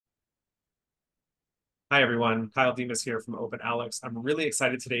Hi, everyone. Kyle Demas here from OpenAlex. I'm really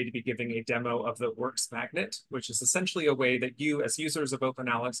excited today to be giving a demo of the Works Magnet, which is essentially a way that you, as users of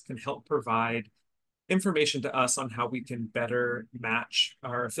OpenAlex, can help provide information to us on how we can better match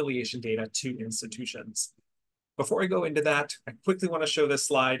our affiliation data to institutions. Before I go into that, I quickly want to show this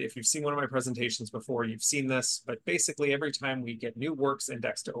slide. If you've seen one of my presentations before, you've seen this, but basically every time we get new works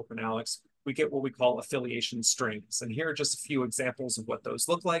indexed to OpenAlex, we get what we call affiliation strings. And here are just a few examples of what those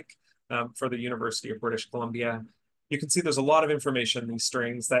look like for the University of British Columbia. You can see there's a lot of information in these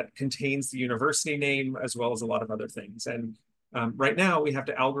strings that contains the university name as well as a lot of other things. And right now, we have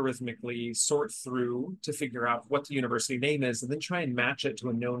to algorithmically sort through to figure out what the university name is and then try and match it to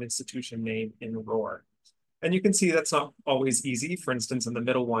a known institution name in RoR. And you can see that's not always easy. For instance, in the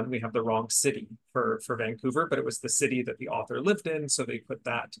middle one, we have the wrong city for Vancouver, but it was the city that the author lived in, so they put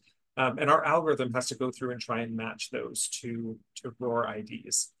that. And our algorithm has to go through and try and match those to RoR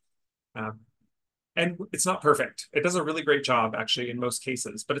IDs. And it's not perfect. It does a really great job, actually, in most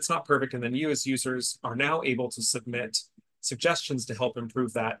cases, but it's not perfect. And then you as users are now able to submit suggestions to help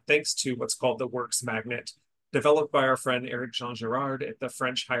improve that, thanks to what's called the Works Magnet, developed by our friend Eric Jean Girard at the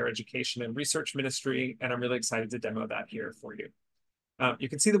French Higher Education and Research Ministry. And I'm really excited to demo that here for you. You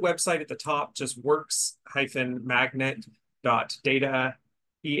can see the website at the top, just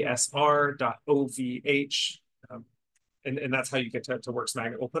works-magnet.data.esr.ovh. And that's how you get to Works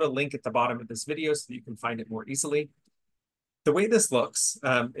Magnet. We'll put a link at the bottom of this video so that you can find it more easily. The way this looks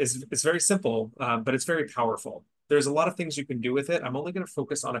is very simple, but it's very powerful. There's a lot of things you can do with it. I'm only going to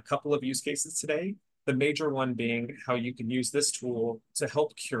focus on a couple of use cases today. The major one being how you can use this tool to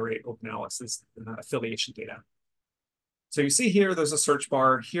help curate OpenAlex's affiliation data. So you see here, there's a search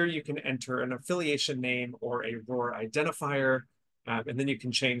bar. Here you can enter an affiliation name or a RoR identifier. And then you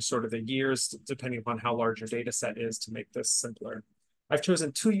can change sort of the years depending upon how large your data set is to make this simpler. I've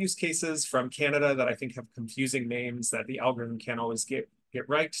chosen two use cases from Canada that I think have confusing names that the algorithm can't always get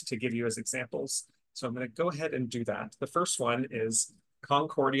right to give you as examples. So I'm going to go ahead and do that. The first one is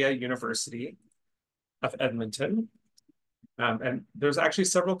Concordia University of Edmonton. And there's actually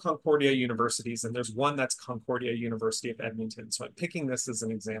several Concordia universities, and there's one that's Concordia University of Edmonton. So I'm picking this as an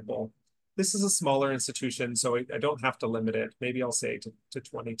example. This is a smaller institution, so I don't have to limit it. Maybe I'll say to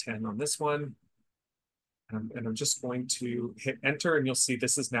 2010 on this one. And I'm just going to hit enter, and you'll see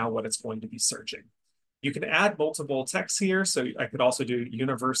this is now what it's going to be searching. You can add multiple texts here. So I could also do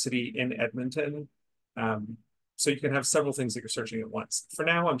University in Edmonton. So you can have several things that you're searching at once. For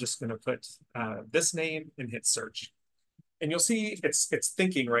now, I'm just going to put this name and hit search. And you'll see it's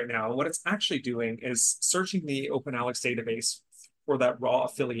thinking right now. What it's actually doing is searching the OpenAlex database for that raw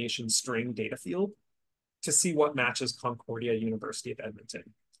affiliation string data field to see what matches Concordia University of Edmonton.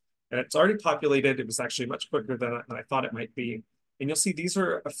 And it's already populated. It was actually much quicker than I thought it might be. And you'll see these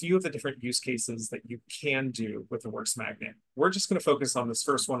are a few of the different use cases that you can do with the Works Magnet. We're just going to focus on this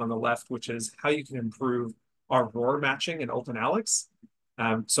first one on the left, which is how you can improve our RoR matching in OpenAlex.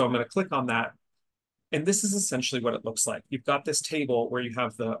 So I'm going to click on that. And this is essentially what it looks like. You've got this table where you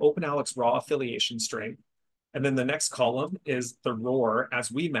have the OpenAlex raw affiliation string. And then the next column is the RoR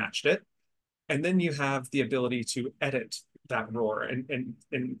as we matched it. And then you have the ability to edit that RoR and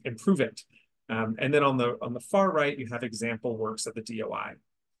improve it. And then on the far right, you have example works of the DOI.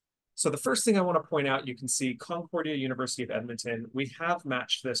 So the first thing I want to point out, you can see Concordia University of Edmonton. We have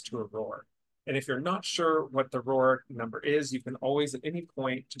matched this to a RoR. And if you're not sure what the RoR number is, you can always at any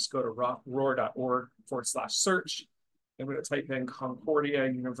point just go to ror.org/search. I'm going to type in Concordia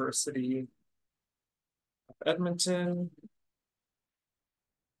University of Edmonton.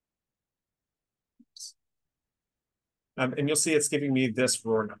 And you'll see it's giving me this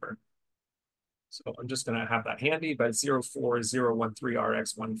RoR number. So I'm just going to have that handy, but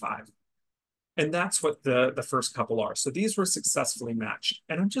 04013RX15. And that's what the first couple are. So these were successfully matched.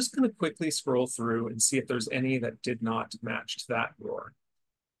 And I'm just going to quickly scroll through and see if there's any that did not match to that RoR.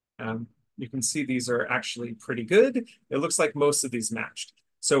 You can see these are actually pretty good. It looks like most of these matched.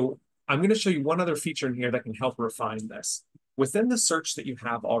 So I'm going to show you one other feature in here that can help refine this. Within the search that you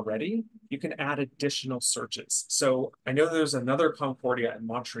have already, you can add additional searches. So I know there's another Concordia in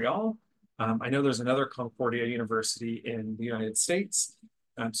Montreal. I know there's another Concordia University in the United States.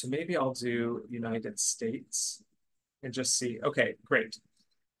 So maybe I'll do United States and just see, okay, great.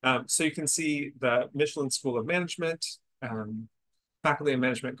 So you can see the Michelin School of Management, Faculty of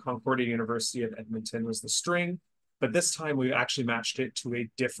Management, Concordia University of Edmonton was the string, but this time we actually matched it to a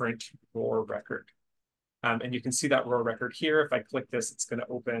different RoR record. And you can see that RoR record here. If I click this, it's going to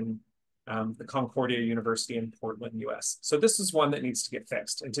open the Concordia University in Portland, US. So this is one that needs to get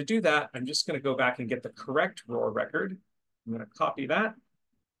fixed. And to do that, I'm just going to go back and get the correct RoR record. I'm going to copy that.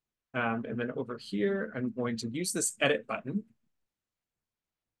 And then over here, I'm going to use this edit button.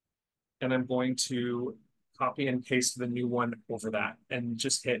 And I'm going to copy and paste the new one over that and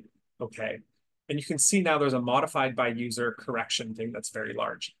just hit OK. And you can see now there's a modified by user correction thing that's very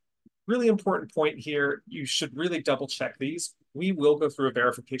large. Really important point here, you should really double check these. We will go through a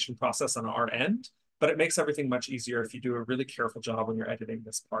verification process on our end, but it makes everything much easier if you do a really careful job when you're editing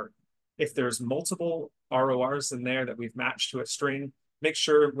this part. If there's multiple RORs in there that we've matched to a string, make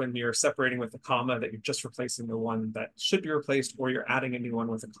sure when you're separating with a comma that you're just replacing the one that should be replaced, or you're adding a new one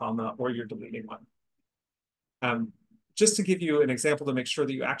with a comma, or you're deleting one. Just to give you an example to make sure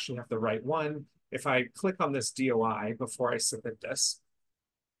that you actually have the right one, if I click on this DOI before I submit this,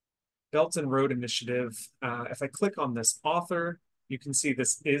 Belt and Road Initiative, if I click on this author, you can see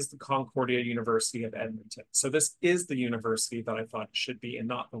this is the Concordia University of Edmonton. So this is the university that I thought it should be and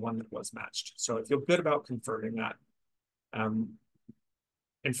not the one that was matched. So I feel good about confirming that. And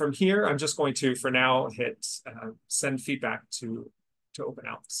from here, I'm just going to, for now, hit send feedback to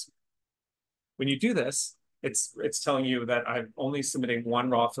OpenAlex. When you do this, it's telling you that I'm only submitting one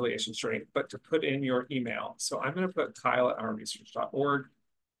raw affiliation string, but to put in your email. So I'm going to put kyle@rresearch.org.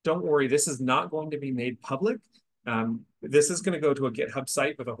 Don't worry, this is not going to be made public. This is going to go to a GitHub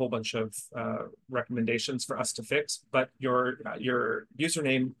site with a whole bunch of recommendations for us to fix, but your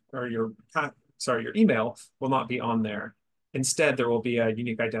username or your email will not be on there. Instead, there will be a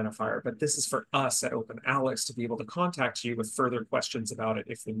unique identifier, but this is for us at OpenAlex to be able to contact you with further questions about it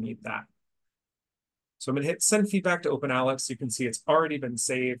if we need that. So I'm going to hit send feedback to OpenAlex. You can see it's already been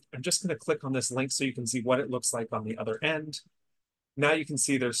saved. I'm just going to click on this link so you can see what it looks like on the other end. Now you can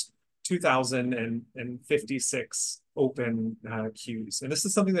see there's 2,056 open queues. And this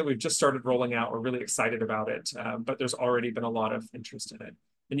is something that we've just started rolling out. We're really excited about it, but there's already been a lot of interest in it.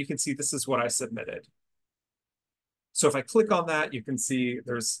 And you can see this is what I submitted. So if I click on that, you can see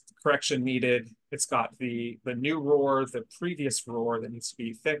there's correction needed. It's got the new RoR, the previous RoR that needs to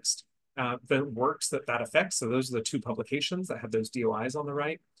be fixed, the works that affects. So those are the two publications that have those DOIs on the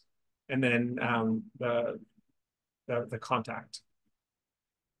right. And then the contact.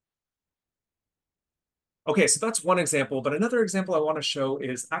 Okay, so that's one example, but another example I want to show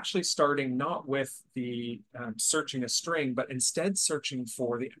is actually starting not with the searching a string, but instead searching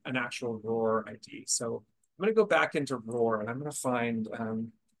for an actual RoR ID. So I'm going to go back into RoR and I'm going to find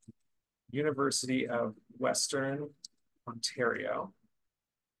University of Western Ontario,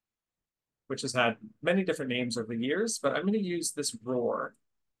 which has had many different names over the years, but I'm going to use this RoR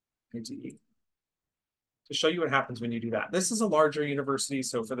ID to show you what happens when you do that. This is a larger university,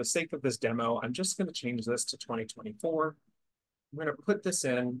 so for the sake of this demo, I'm just going to change this to 2024. I'm going to put this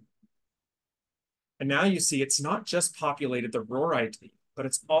in, and now you see it's not just populated the RoR ID, but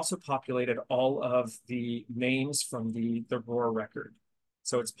it's also populated all of the names from the RoR record.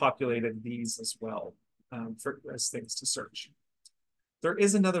 So it's populated these as well as things to search. There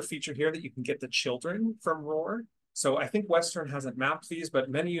is another feature here that you can get the children from RoR. So I think Western hasn't mapped these,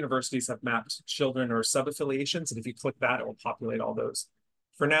 but many universities have mapped children or sub-affiliations. And if you click that, it will populate all those.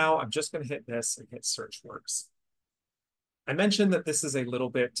 For now, I'm just going to hit this and hit search works. I mentioned that this is a little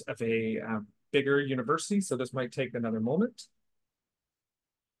bit of a bigger university, so this might take another moment.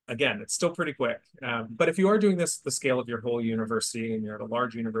 Again, it's still pretty quick. But if you are doing this the scale of your whole university and you're at a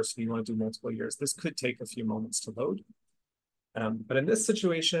large university, you want to do multiple years, this could take a few moments to load. But in this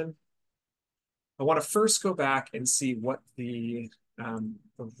situation, I want to first go back and see what the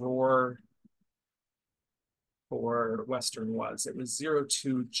RoR for Western was. It was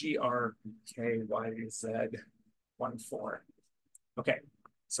 02GRKYZ14. Okay,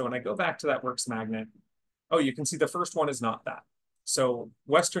 so when I go back to that works magnet, oh, you can see the first one is not that. So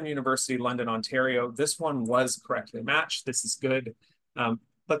Western University, London, Ontario, this one was correctly matched. This is good.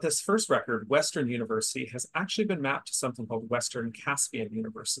 But this first record, Western University, has actually been mapped to something called Western Caspian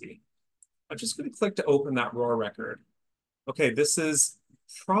University. I'm just going to click to open that RoR record. Okay, this is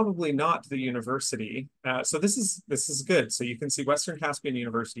probably not the university. So this is good. So you can see Western Caspian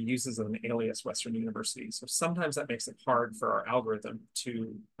University uses an alias Western University. So sometimes that makes it hard for our algorithm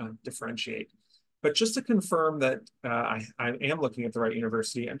to differentiate. But just to confirm that I am looking at the right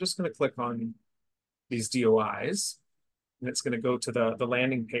university, I'm just going to click on these DOIs. And it's going to go to the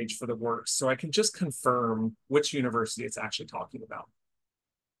landing page for the works. So I can just confirm which university it's actually talking about.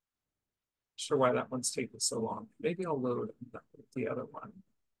 Not sure why that one's taking so long. Maybe I'll load the other one.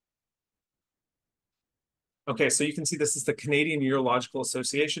 Okay, so you can see this is the Canadian Urological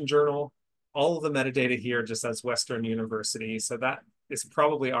Association Journal. All of the metadata here just says Western University. So that is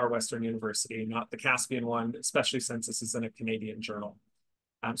probably our Western University, not the Caspian one, especially since this is in a Canadian journal.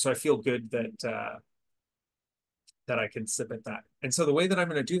 So I feel good that that I can submit that. And so the way that I'm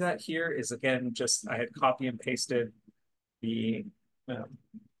going to do that here is, again, just I had copy and pasted the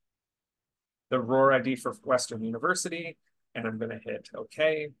RoR ID for Western University, and I'm going to hit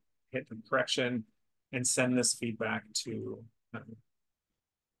OK, hit the correction, and send this feedback to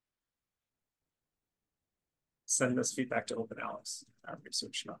OpenAlex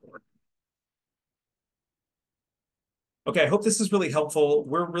research.org. Okay, I hope this is really helpful.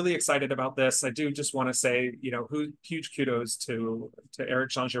 We're really excited about this. I do just want to say, huge kudos to Eric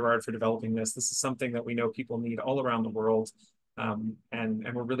Jean-Girard for developing this. This is something that we know people need all around the world. And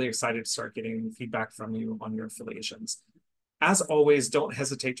we're really excited to start getting feedback from you on your affiliations. As always, don't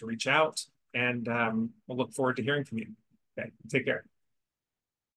hesitate to reach out, and we'll look forward to hearing from you. Okay, take care.